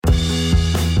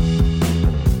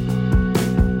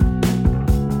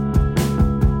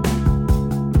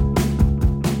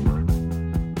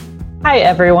Hi,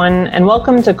 everyone, and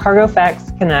welcome to Cargo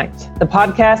Facts Connect, the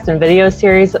podcast and video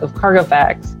series of Cargo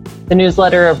Facts, the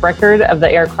newsletter of record of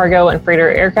the air cargo and freighter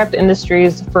aircraft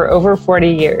industries for over 40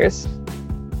 years.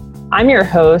 I'm your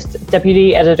host,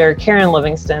 Deputy Editor Karen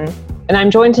Livingston, and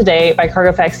I'm joined today by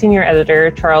Cargo Facts Senior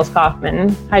Editor Charles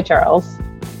Kaufman. Hi, Charles.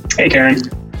 Hey, Karen.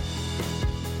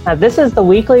 This is the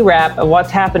weekly wrap of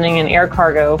what's happening in air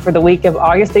cargo for the week of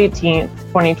August 18th,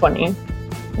 2020.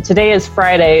 Today is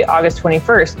Friday, August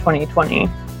 21st, 2020.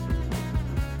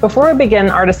 Before we begin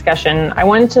our discussion, I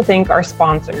wanted to thank our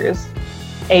sponsors,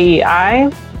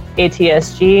 AEI,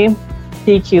 ATSG,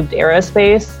 C-Cubed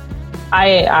Aerospace,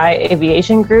 IAI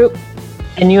Aviation Group,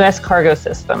 and U.S. Cargo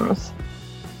Systems.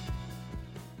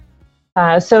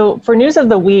 So for news of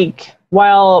the week,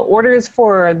 while orders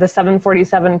for the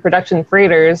 747 production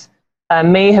freighters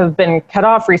may have been cut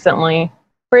off recently,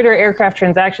 freighter aircraft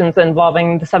transactions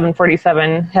involving the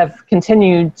 747 have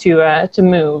continued to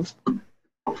move.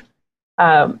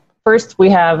 First, we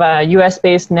have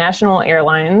U.S.-based National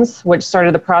Airlines, which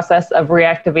started the process of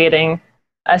reactivating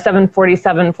a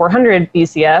 747-400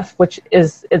 BCF, which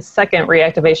is its second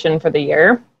reactivation for the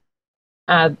year.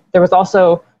 There was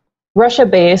also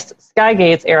Russia-based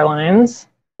Skygates Airlines,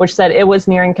 which said it was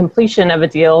nearing completion of a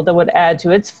deal that would add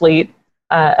to its fleet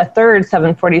a third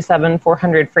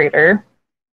 747-400 freighter.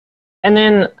 And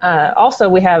then also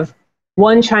we have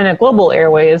One China Global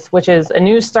Airways, which is a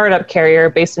new startup carrier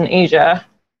based in Asia.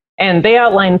 And they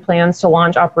outlined plans to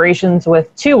launch operations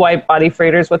with 2 wide-body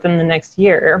freighters within the next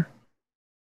year.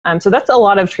 So that's a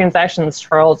lot of transactions,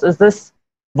 Charles. Is this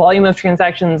volume of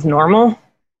transactions normal?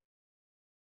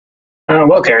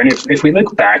 Well, Karen, if we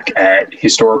look back at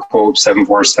historical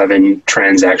 747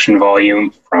 transaction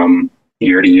volume from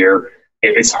year to year,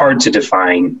 it's hard to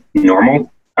define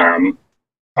normal.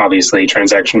 Obviously,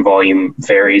 transaction volume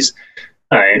varies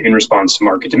in response to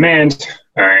market demand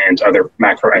and other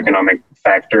macroeconomic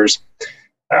factors.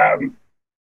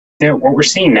 What we're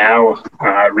seeing now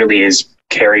really is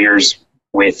carriers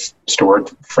with stored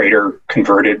freighter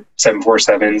converted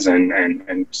 747s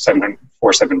and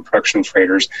 747 production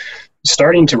freighters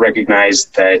starting to recognize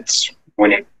that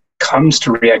when it comes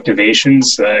to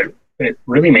reactivations, it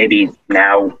really may be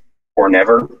now or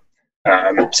never.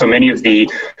 So many of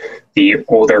the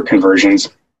older conversions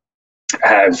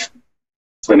have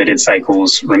limited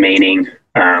cycles remaining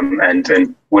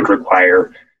and would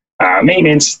require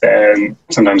maintenance,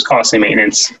 sometimes costly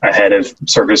maintenance ahead of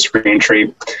service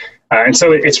reentry. And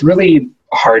so it's really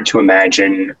hard to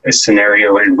imagine a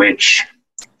scenario in which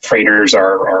freighters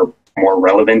are more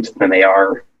relevant than they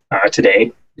are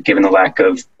today, given the lack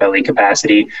of belly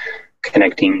capacity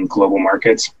connecting global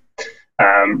markets.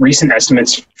 Recent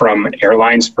estimates from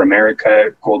Airlines for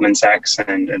America, Goldman Sachs,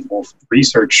 and Wolf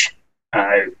Research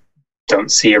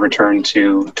don't see a return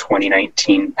to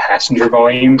 2019 passenger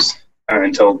volumes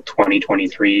until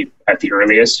 2023 at the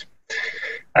earliest.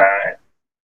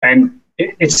 And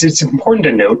it's important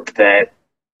to note that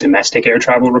domestic air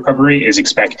travel recovery is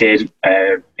expected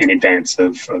in advance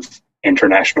of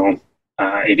international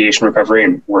aviation recovery,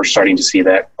 and we're starting to see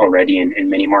that already in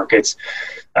many markets.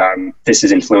 This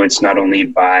is influenced not only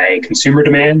by consumer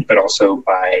demand, but also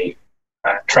by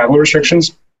travel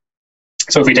restrictions.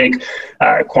 So if we take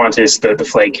Qantas, the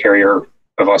flag carrier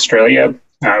of Australia,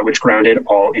 which grounded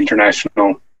all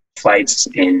international flights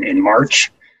in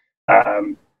March,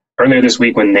 earlier this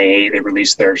week when they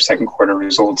released their second quarter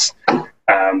results,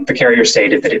 the carrier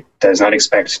stated that it does not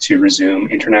expect to resume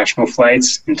international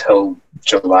flights until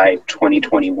July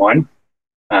 2021.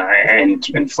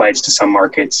 And flights to some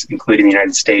markets, including the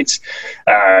United States,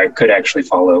 could actually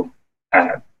follow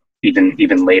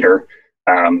even later.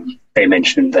 They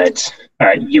mentioned that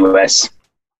U.S.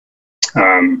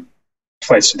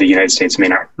 Flights to the United States may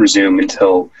not resume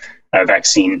until a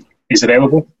vaccine is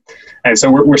available. And so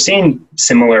we're seeing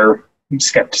similar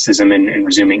skepticism in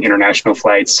resuming international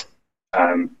flights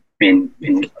in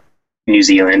New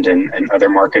Zealand and other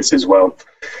markets as well.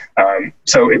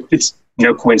 So it's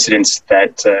no coincidence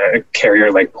that a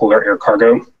carrier like Polar Air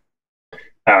Cargo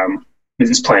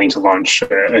is planning to launch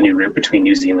a new route between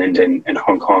New Zealand and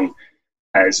Hong Kong,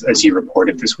 as you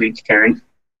reported this week, Karen.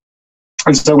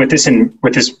 And so with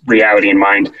this reality in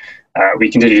mind,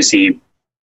 we continue to see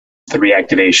the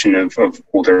reactivation of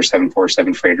older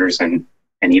 747 freighters and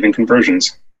even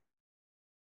conversions.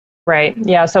 Right.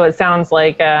 Yeah. So it sounds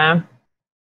like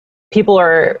people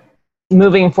are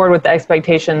moving forward with the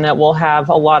expectation that we'll have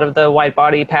a lot of the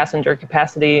wide-body passenger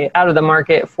capacity out of the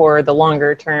market for the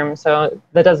longer term. So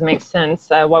that does make sense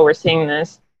why we're seeing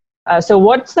this. So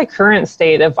what's the current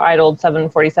state of idled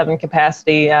 747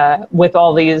 capacity with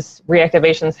all these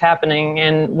reactivations happening,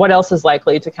 and what else is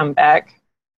likely to come back?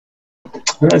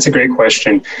 That's a great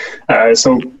question.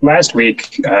 So last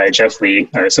week, Jeff Lee,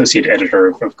 our associate editor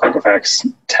of Cargofax,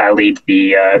 tallied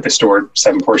the stored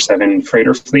 747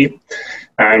 freighter fleet,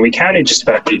 and we counted just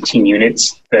about 18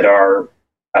 units that are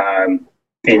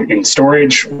in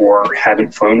storage or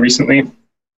haven't flown recently.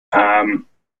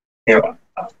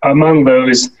 Among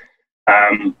those,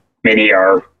 many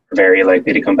are very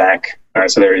likely to come back.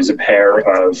 So there is a pair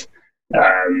of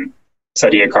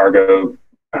Saudia Cargo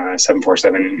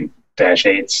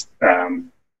 747-8s.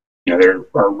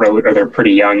 They're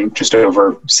pretty young, just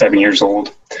over 7 years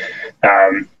old.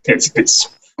 It's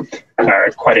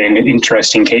quite an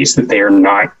interesting case that they are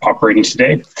not operating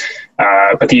today.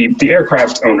 But the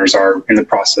aircraft owners are in the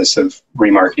process of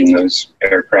remarketing those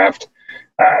aircraft.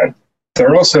 There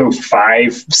are also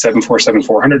 5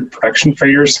 747-400 production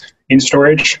freighters in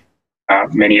storage.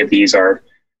 Many of these are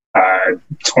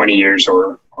 20 years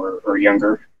or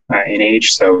younger in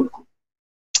age, so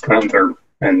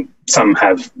and some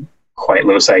have quite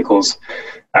low cycles,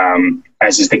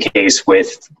 as is the case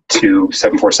with 2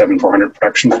 747-400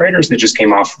 production freighters that just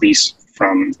came off lease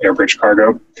from Airbridge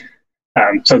Cargo.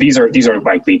 So these are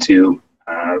likely to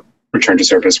return to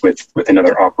service with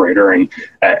another operator, and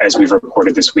as we've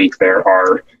reported this week, there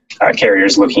are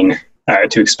carriers looking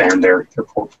to expand their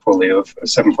portfolio of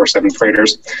 747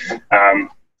 freighters.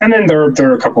 And then there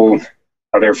are a couple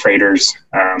other freighters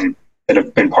that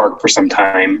have been parked for some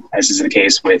time, as is the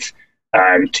case with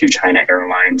 2 China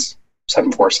Airlines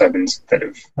 747s that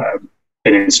have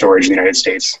been in storage in the United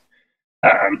States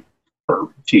for a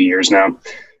few years now.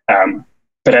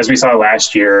 But as we saw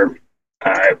last year,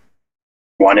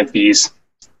 one of these,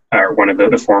 or one of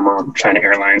the former China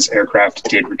Airlines aircraft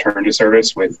did return to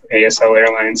service with ASL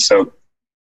Airlines. So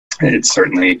it's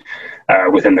certainly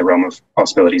within the realm of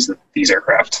possibilities that these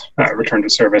aircraft return to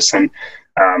service. And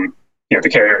the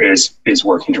carrier is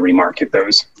working to remarket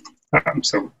those.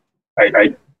 So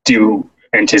I do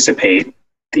anticipate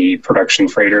the production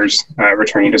freighters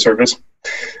returning to service.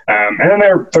 And then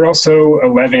there are also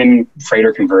 11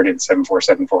 freighter converted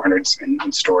 747-400s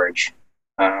in storage.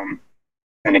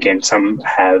 And again, some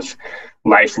have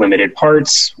life limited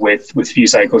parts with few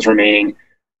cycles remaining,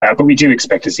 but we do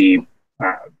expect to see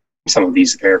some of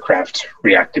these aircraft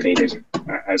reactivated,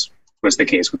 as was the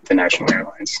case with the National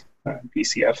Airlines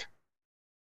BCF.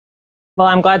 Well,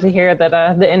 I'm glad to hear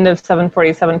that the end of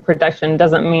 747 production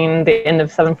doesn't mean the end of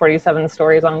 747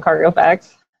 stories on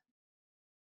Cargofax.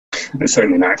 It's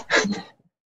certainly not.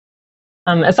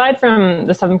 Aside from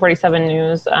the 747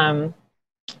 news,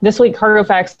 this week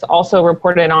Cargofax also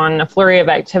reported on a flurry of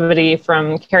activity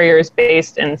from carriers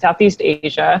based in Southeast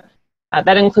Asia.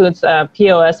 That includes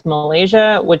POS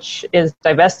Malaysia, which is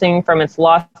divesting from its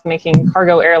loss-making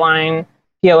cargo airline,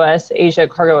 POS Asia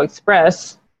Cargo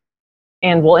Express,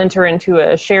 and will enter into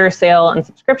a share sale and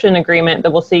subscription agreement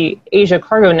that will see Asia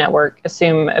Cargo Network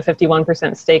assume a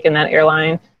 51% stake in that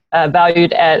airline,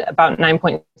 valued at about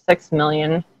 $9.6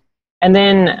 million. And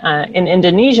then in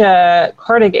Indonesia,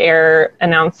 Kartig Air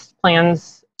announced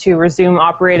plans to resume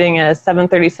operating a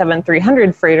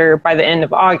 737-300 freighter by the end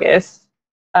of August,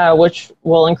 which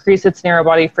will increase its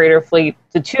narrow-body freighter fleet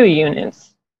to 2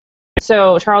 units.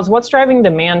 So, Charles, what's driving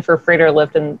demand for freighter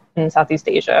lift in Southeast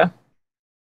Asia?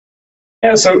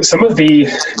 Yeah, so some of the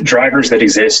drivers that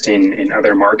exist in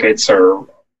other markets are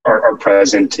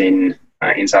present in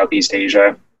Southeast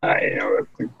Asia. A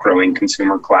growing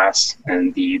consumer class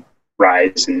and the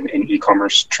rise in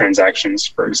e-commerce transactions,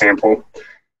 for example.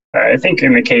 I think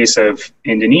in the case of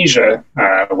Indonesia,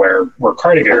 where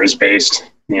Kartig Air is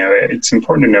based, it's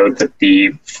important to note that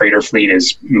the freighter fleet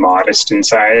is modest in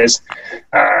size,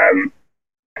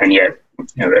 and yet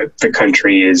the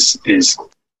country is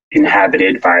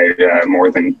inhabited by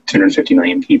more than 250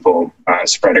 million people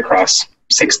spread across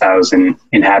 6,000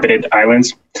 inhabited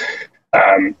islands.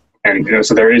 So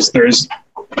there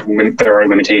are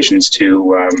limitations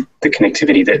to the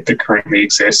connectivity that currently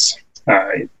exists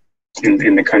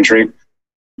in the country.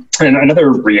 And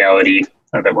another reality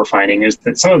that we're finding is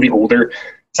that some of the older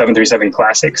 737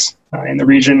 classics in the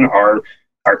region are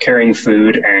carrying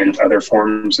food and other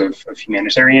forms of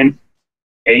humanitarian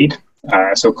aid.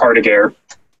 So Kartig Air,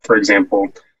 for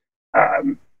example,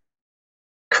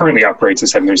 currently operates a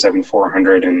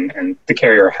 737-400, and the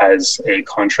carrier has a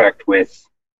contract with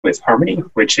Harmony,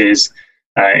 which is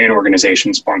an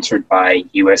organization sponsored by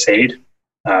USAID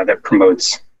that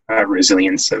promotes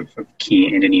resilience of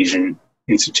key Indonesian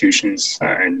institutions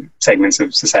and segments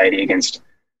of society against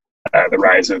the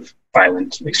rise of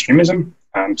violent extremism.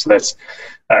 So that's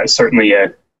certainly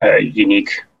a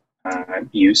unique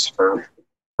use for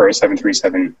a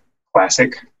 737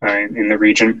 classic in the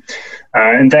region.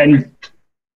 And then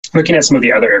looking at some of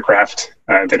the other aircraft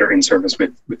that are in service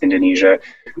with Indonesia,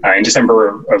 in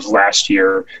December of last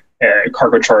year,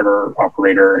 cargo charter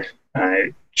operator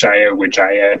Jaya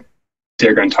Wijaya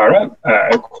Dirgantara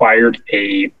acquired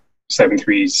a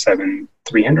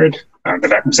 737-300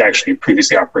 that was actually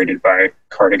previously operated by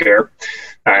Cardig Air,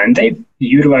 and they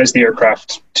utilized the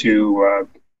aircraft to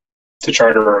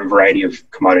charter a variety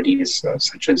of commodities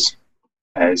such as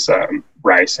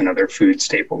rice and other food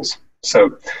staples.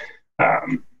 So,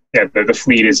 the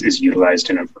fleet is utilized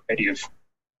in a variety of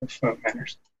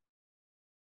manners.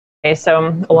 Okay,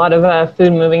 so a lot of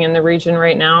food moving in the region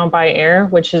right now by air,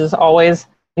 which is always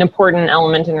an important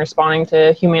element in responding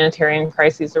to humanitarian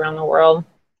crises around the world.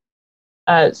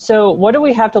 So what do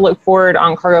we have to look forward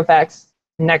on Cargofax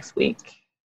next week?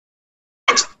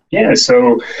 Yeah,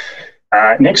 so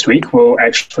next week we'll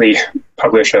actually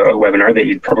publish a webinar that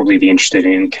you'd probably be interested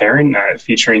in, Karen,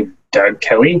 featuring Doug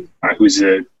Kelly, who's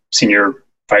a Senior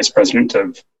Vice President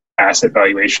of Asset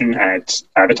Valuation at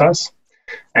Avitas.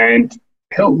 And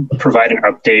he'll provide an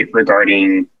update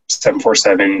regarding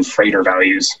 747 freighter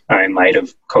values in light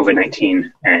of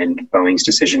COVID-19 and Boeing's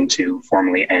decision to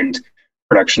formally end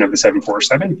production of the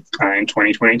 747 in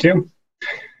 2022.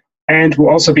 And we'll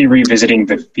also be revisiting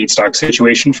the feedstock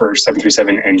situation for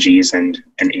 737 NGs and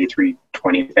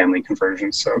A320 family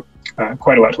conversions. So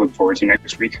quite a lot to look forward to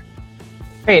next week.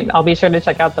 Great. I'll be sure to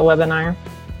check out the webinar.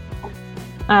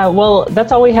 Well,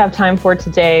 that's all we have time for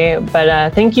today,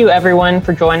 but thank you everyone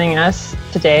for joining us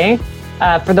today.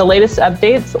 For the latest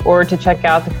updates or to check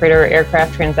out the Freighter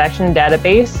Aircraft Transaction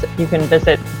Database, you can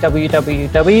visit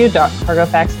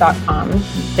www.cargofax.com.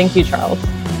 Thank you, Charles.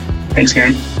 Thanks,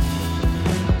 Karen.